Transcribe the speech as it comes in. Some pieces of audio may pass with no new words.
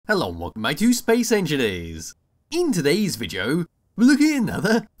Hello and welcome back to Space Engineers. In today's video, we're looking at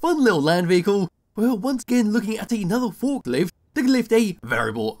another fun little land vehicle. We're once again looking at another forklift that can lift a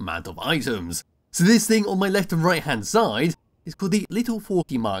variable amount of items. So this thing on my left and right hand side is called the LIL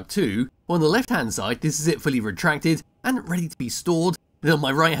FORKY Mark II. On the left hand side, this is it fully retracted and ready to be stored. And on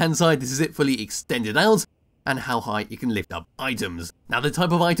my right hand side, this is it fully extended out and how high it can lift up items. Now the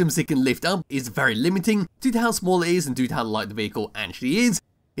type of items it can lift up is very limiting due to how small it is and due to how light the vehicle actually is.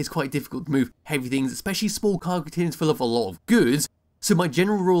 It's quite difficult to move heavy things, especially small cargo containers full of a lot of goods. So my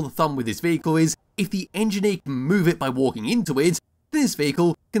general rule of thumb with this vehicle is, if the engineer can move it by walking into it, then this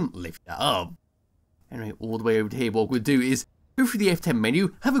vehicle can lift it up. Anyway, all the way over to here, what we'll do is go through the F10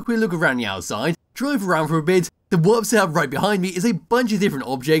 menu, have a quick look around the outside, drive around for a bit. Then what I've set up right behind me is a bunch of different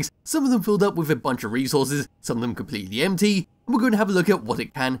objects, some of them filled up with a bunch of resources, some of them completely empty, and we're going to have a look at what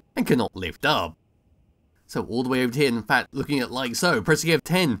it can and cannot lift up. So all the way over here, in fact, looking at like so, pressing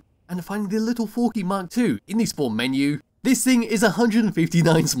F10, and finding the LIL FORKY Mark II in the spawn menu. This thing is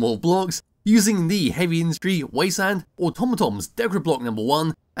 159 small blocks, using the Heavy Industry, Wasteland, Automatons, Decorative Block number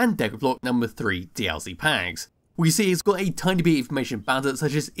 1, and Decorative Block number 3 DLC packs. We see it's got a tiny bit of information about it,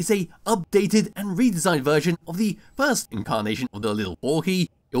 such as it's a updated and redesigned version of the first incarnation of the LIL FORKY.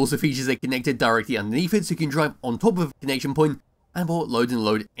 It also features a connector directly underneath it, so you can drive on top of a connection point and load and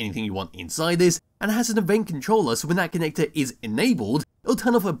load anything you want inside this, and it has an event controller, so when that connector is enabled, it'll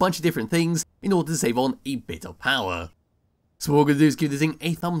turn off a bunch of different things in order to save on a bit of power. So what we're going to do is give this thing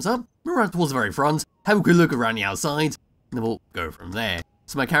a thumbs up, move around towards the very front, have a good look around the outside, and then we'll go from there.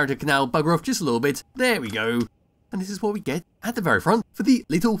 So my character can now bugger off just a little bit, there we go, and this is what we get at the very front for the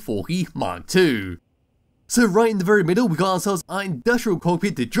LIL FORKY Mark II. So right in the very middle, we got ourselves our industrial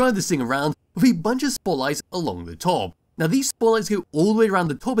cockpit to drive this thing around with a bunch of spotlights along the top. Now these spotlights go all the way around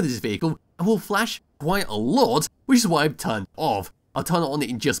the top of this vehicle and will flash quite a lot, which is why I've turned off. I'll turn it on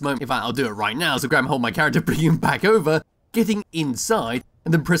in just a moment. In fact, I'll do it right now. So grab hold of my character, bring him back over, getting inside,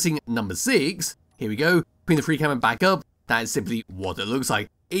 and then pressing number 6. Here we go, putting the free camera back up. That is simply what it looks like.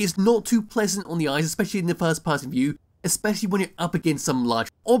 It is not too pleasant on the eyes, especially in the first person view, especially when you're up against some large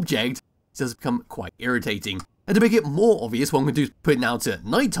object. It does become quite irritating. And to make it more obvious, what I'm going to do is put it now to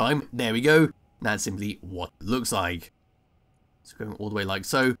nighttime. There we go. That's simply what it looks like. So going all the way like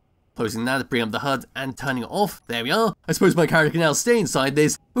so, closing that, bring up the HUD and turning it off. There we are. I suppose my character can now stay inside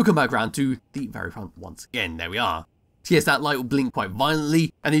this. We'll come back around to the very front once again. There we are. So yes, that light will blink quite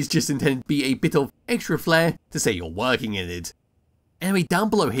violently, and it's just intended to be a bit of extra flair to say you're working in it. Anyway,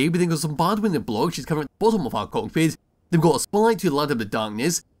 down below here, we then got some barred window blocks, which is covering at the bottom of our cockpit. Then we've got a spotlight to light up the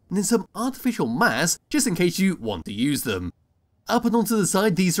darkness, and then some artificial mass, just in case you want to use them. Up and onto the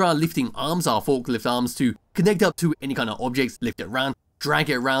side, these are our lifting arms, our forklift arms, to connect up to any kind of objects, lift it around, drag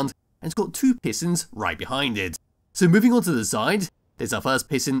it around, and it's got 2 pistons right behind it. So moving on to the side, there's our first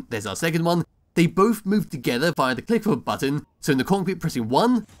piston, there's our second one. They both move together via the click of a button, so in the cockpit pressing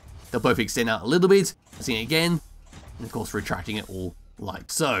 1, they'll both extend out a little bit, pressing it again, and of course retracting it all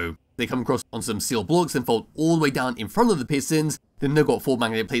like so. They come across on some steel blocks and fold all the way down in front of the pistons, then they've got 4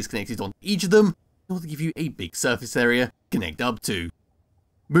 magnet plates connected on each of them, in order to give you a big surface area to connect up to.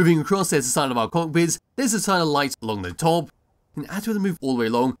 Moving across, there's the side of our cockpits, there's the side of lights along the top, and as we move all the way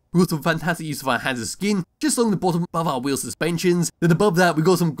along, we've got some fantastic use of our hands of skin just along the bottom above our wheel suspensions. Then above that, we've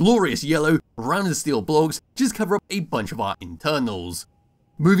got some glorious yellow rounded steel blocks just cover up a bunch of our internals.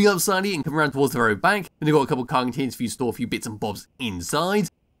 Moving up slightly and coming around towards the very back, then we've got a couple of cargo containers for you to store a few bits and bobs inside.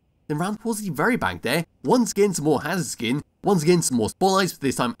 Then round towards the very back there, once again some more hands of skin, once again some more spotlights,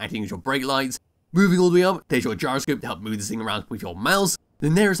 this time acting as your brake lights. Moving all the way up, there's your gyroscope to help move this thing around with your mouse.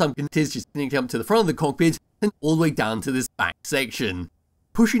 Then there are some containers just connecting up to the front of the cockpit, and all the way down to this back section.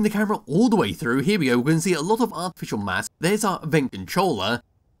 Pushing the camera all the way through, here we go, we're going to see a lot of artificial mass. There's our event controller,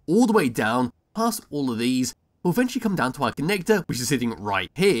 all the way down, past all of these. We'll eventually come down to our connector, which is sitting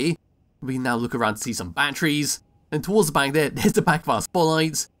right here. We can now look around to see some batteries. And towards the back there, there's the back of our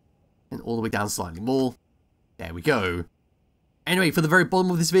spotlights. And all the way down slightly more. There we go. Anyway, for the very bottom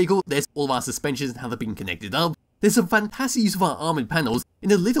of this vehicle, there's all of our suspensions and how they've been connected up. There's some fantastic use of our armoured panels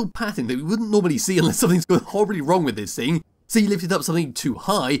in a little pattern that we wouldn't normally see unless something's gone horribly wrong with this thing. So you lifted up something too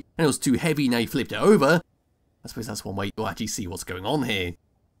high, and it was too heavy, now you flipped it over. I suppose that's one way you'll actually see what's going on here.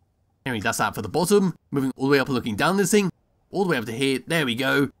 Anyway, that's that for the bottom. Moving all the way up and looking down this thing, all the way up to here, there we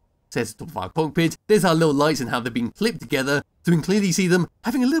go. So there's the top of our cockpit, there's our little lights and how they've been clipped together, so we can clearly see them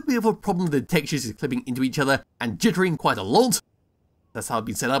having a little bit of a problem with the textures clipping into each other and jittering quite a lot. That's how it's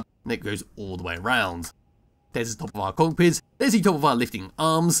been set up, and it goes all the way around. There's the top of our cockpit, there's the top of our lifting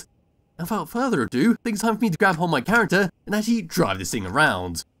arms. And without further ado, I think it's time for me to grab hold of my character and actually drive this thing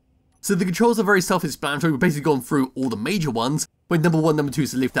around. So the controls are very self-explanatory, we've basically gone through all the major ones, when number 1, number 2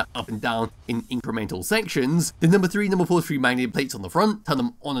 is to lift that up and down in incremental sections. Then number 3, number 4, 3 magnet plates on the front, turn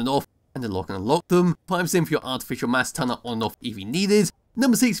them on and off, and then lock and unlock them. 5 is then for your artificial mass, turn it on and off if you need it.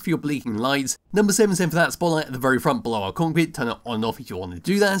 Number 6 for your blinking lights. Number 7 is then for that spotlight at the very front below our cockpit, turn it on and off if you want to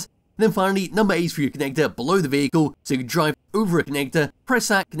do that. And then finally, number 8 is for your connector below the vehicle, so you can drive over a connector, press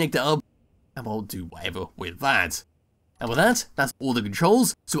that, connect it up, and we'll do whatever with that. And with that, that's all the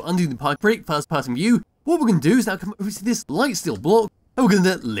controls. So undo the park brake, first person view. What we're going to do is now come over to this light steel block, and we're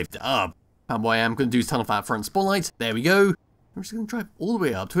going to lift it up. And what I am going to do is turn off that front spotlight. There we go. We're just going to drive all the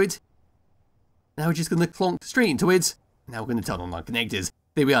way up to it. Now we're just going to clonk straight into it. Now we're going to turn on our connectors.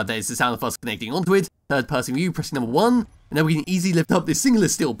 There we are, there's the sound of us connecting onto it. Third person view, pressing number 1. And now we can easily lift up this singular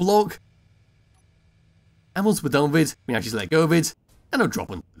steel block. And once we're done with it, we now just let go of it, and it'll drop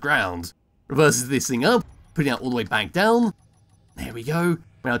onto the ground. Reverses this thing up, putting it all the way back down. There we go.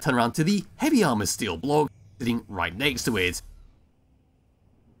 We now turn around to the heavy armor steel block, sitting right next to it.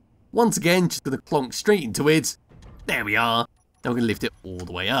 Once again, just going to clonk straight into it. There we are. Now we're going to lift it all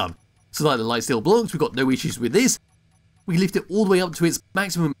the way up. So like the light steel blocks, we've got no issues with this. We lift it all the way up to its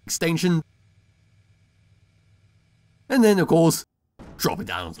maximum extension. And then, of course, drop it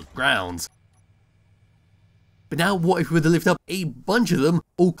down onto the ground. But now what if we were to lift up a bunch of them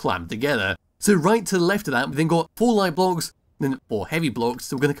all clamped together? So right to the left of that, we then got 4 light blocks, then 4 heavy blocks.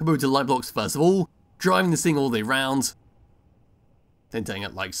 So we're going to come over to the light blocks first of all, driving this thing all the way around. Then turning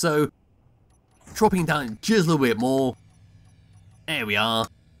it like so. Dropping it down just a little bit more. There we are.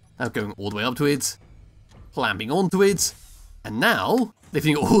 Now going all the way up to it. Clamping onto it. And now,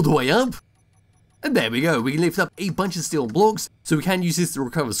 lifting it all the way up. And there we go, we can lift up a bunch of steel blocks, so we can use this to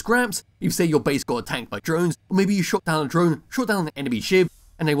recover scraps. If say your base got attacked by drones, or maybe you shot down a drone, shot down an enemy ship,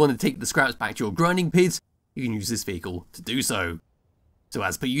 and they want to take the scraps back to your grinding pit, you can use this vehicle to do so. So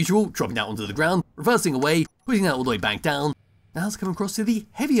as per usual, dropping that onto the ground, reversing away, putting that all the way back down. Now let's come across to the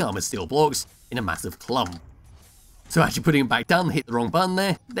heavy armor steel blocks in a massive clump. So actually putting it back down, hit the wrong button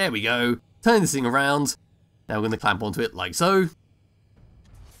there. There we go. Turn this thing around. Now we're going to clamp onto it like so.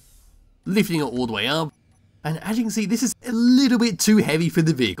 Lifting it all the way up. And as you can see, this is a little bit too heavy for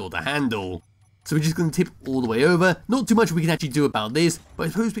the vehicle to handle. So we're just going to tip all the way over. Not too much we can actually do about this, but I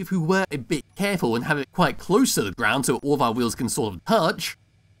suppose if we were a bit careful and have it quite close to the ground so all of our wheels can sort of touch.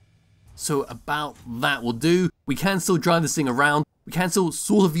 So about that will do. We can still drive this thing around. We can still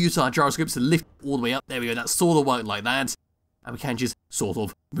sort of use our gyroscopes to lift all the way up. There we go, that sort of worked like that. And we can just sort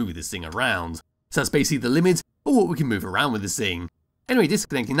of move this thing around. So that's basically the limit of what we can move around with this thing. Anyway,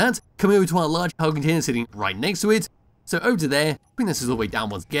 disconnecting that, coming over to our large cargo container sitting right next to it. So over to there, bring this all the way down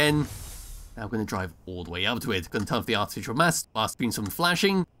once again. Now we're going to drive all the way up to it. Going to turn off the artificial mass, whilst doing some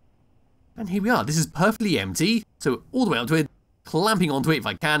flashing. And here we are, this is perfectly empty. So all the way up to it, clamping onto it if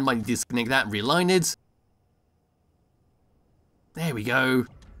I can, might disconnect that and realign it. There we go.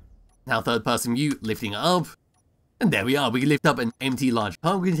 Now third person view, lifting it up. And there we are, we can lift up an empty large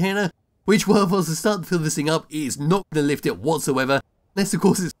cargo container, which while was to start to fill this thing up, it is not going to lift it whatsoever, unless of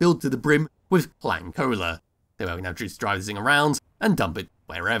course it's filled to the brim with plain cola. There we are, now just drive this thing around and dump it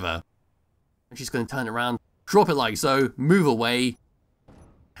wherever. I'm just going to turn it around, drop it like so, move away,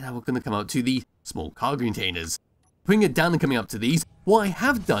 and now we're going to come up to the small cargo containers. Putting it down and coming up to these, what I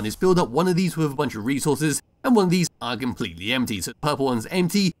have done is filled up one of these with a bunch of resources, and one of these are completely empty. So the purple one's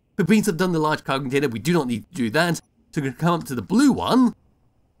empty, but being I've done the large cargo container, we do not need to do that. So we're going to come up to the blue one.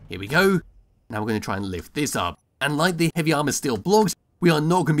 Here we go. Now we're going to try and lift this up. And like the heavy armor steel blocks, we are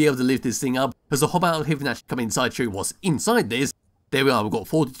not going to be able to lift this thing up, because the hop out of here can actually come inside, show you what's inside this. There we are, we've got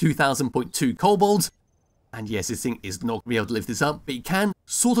 42,000.2 cobalt. And yes, this thing is not going to be able to lift this up, but you can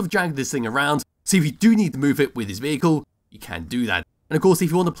sort of drag this thing around. So if you do need to move it with this vehicle, you can do that. And of course, if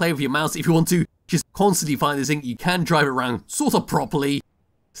you want to play with your mouse, if you want to just constantly find this thing, you can drive it around sort of properly.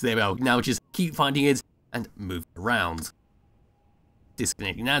 So there we are, now just keep finding it and move it around.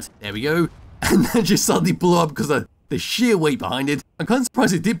 Disconnecting that, there we go. And then just suddenly blew up because of the sheer weight behind it. I'm kind of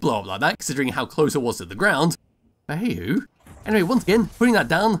surprised it did blow up like that, considering how close it was to the ground. But hey-hoo. Anyway, once again, putting that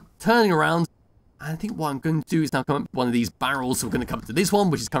down, turning around. And I think what I'm going to do is now come up with one of these barrels. So we're going to come up to this one,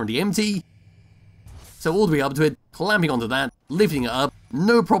 which is currently empty. So all the way up to it, clamping onto that, lifting it up,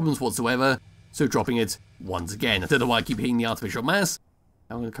 no problems whatsoever. So dropping it once again. I don't know why I keep hitting the artificial mass.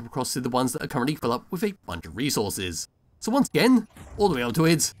 Now I'm going to come across to the ones that are currently filled up with a bunch of resources. So once again, all the way up to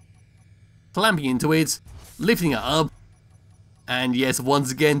it, clamping into it, lifting it up. And yes,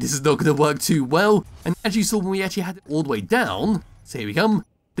 once again, this is not going to work too well. And as you saw when we actually had it all the way down, so here we come,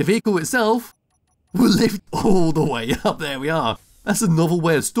 the vehicle itself will lift all the way up. There we are. That's a novel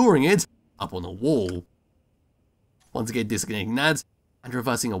way of storing it, up on a wall. Once again, disconnecting that. and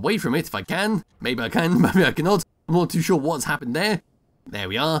reversing away from it if I can. Maybe I can, maybe I cannot. I'm not too sure what's happened there. There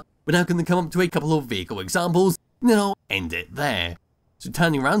we are. We're now going to come up to a couple of vehicle examples, and then I'll end it there. So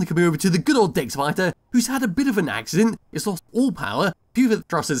turning around and coming over to the good old deck fighter, who's had a bit of an accident. It's lost all power, a few of the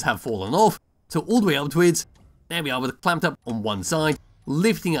thrusters have fallen off, so all the way up to it. There we are with it clamped up on one side,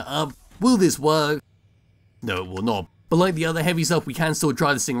 lifting it up. Will this work? No, it will not. But like the other heavy stuff, we can still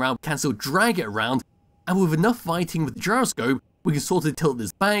drive this thing around, we can still drag it around, and with enough fighting with the gyroscope, we can sort of tilt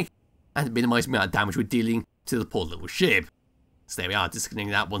this back and minimize the amount of damage we're dealing to the poor little ship. So there we are,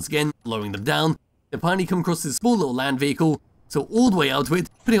 disconnecting that once again, lowering them down. Then finally come across this small little land vehicle, so all the way out to it,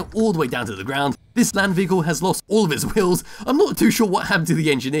 putting it all the way down to the ground. This land vehicle has lost all of its wheels. I'm not too sure what happened to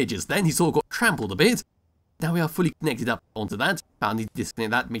the engineer just then, he sort of got trampled a bit. Now we are fully connected up onto that. I need to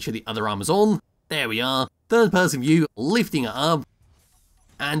disconnect that, make sure the other arm is on. There we are, third person view, lifting it up.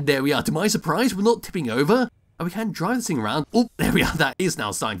 And there we are, to my surprise, we're not tipping over. And we can drive this thing around. Oh, there we are, that is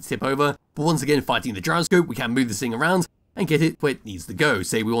now starting to tip over. But once again, fighting the gyroscope, we can move this thing around and get it where it needs to go.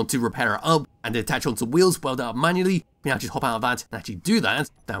 Say we want to repair it up and attach onto wheels, weld it up manually. We now just hop out of that and actually do that.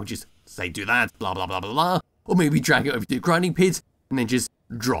 Now we just say do that, blah, blah, blah, blah, blah. Or maybe drag it over to the grinding pit and then just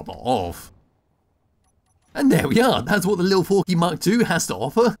drop it off. And there we are, that's what the LIL FORKY Mark II has to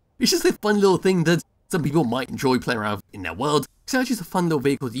offer. It's just a fun little thing that some people might enjoy playing around in their world. So it's just a fun little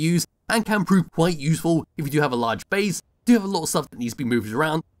vehicle to use and can prove quite useful if you do have a large base, do have a lot of stuff that needs to be moved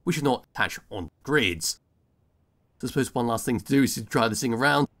around, which is not attached on grids. So I suppose one last thing to do is to drive this thing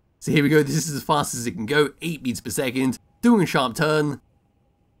around. So here we go, this is as fast as it can go, 8 meters per second, doing a sharp turn.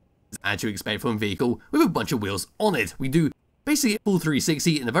 As you expect from a vehicle with a bunch of wheels on it. We do basically a full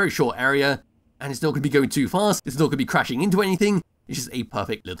 360 in a very short area, and it's not going to be going too fast, it's not going to be crashing into anything, it's just a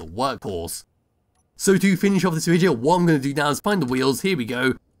perfect little workhorse. So to finish off this video, what I'm going to do now is find the wheels, here we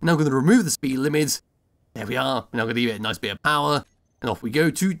go, and I'm going to remove the speed limits. There we are, and I'm going to give it a nice bit of power, and off we go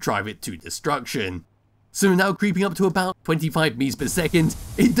to drive it to destruction. So we're now creeping up to about 25 meters per second.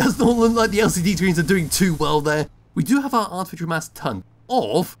 It does not look like the LCD screens are doing too well there. We do have our artificial mass turned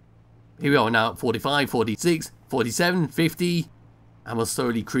off. Here we are now at 45, 46, 47, 50. And we're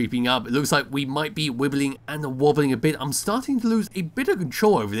slowly creeping up. It looks like we might be wibbling and wobbling a bit. I'm starting to lose a bit of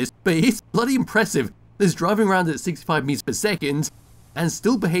control over this, but it's bloody impressive. This driving around at 65 meters per second and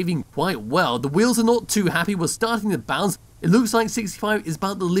still behaving quite well. The wheels are not too happy. We're starting to bounce. It looks like 65 is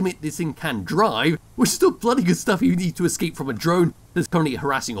about the limit this thing can drive, which is still bloody good stuff if you need to escape from a drone that's currently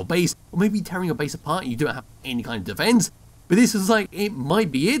harassing your base, or maybe tearing your base apart and you don't have any kind of defense. But this is like, it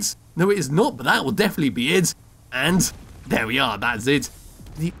might be it. No, it is not, but that will definitely be it. And there we are, that's it.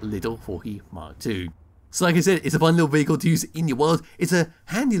 The LIL FORKY Mark II. So like I said, it's a fun little vehicle to use in your world. It's a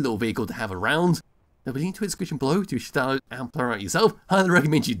handy little vehicle to have around. There'll be a link to the description below to download and play around yourself. I highly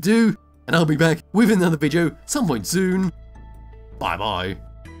recommend you do. And I'll be back with another video some point soon. Bye bye.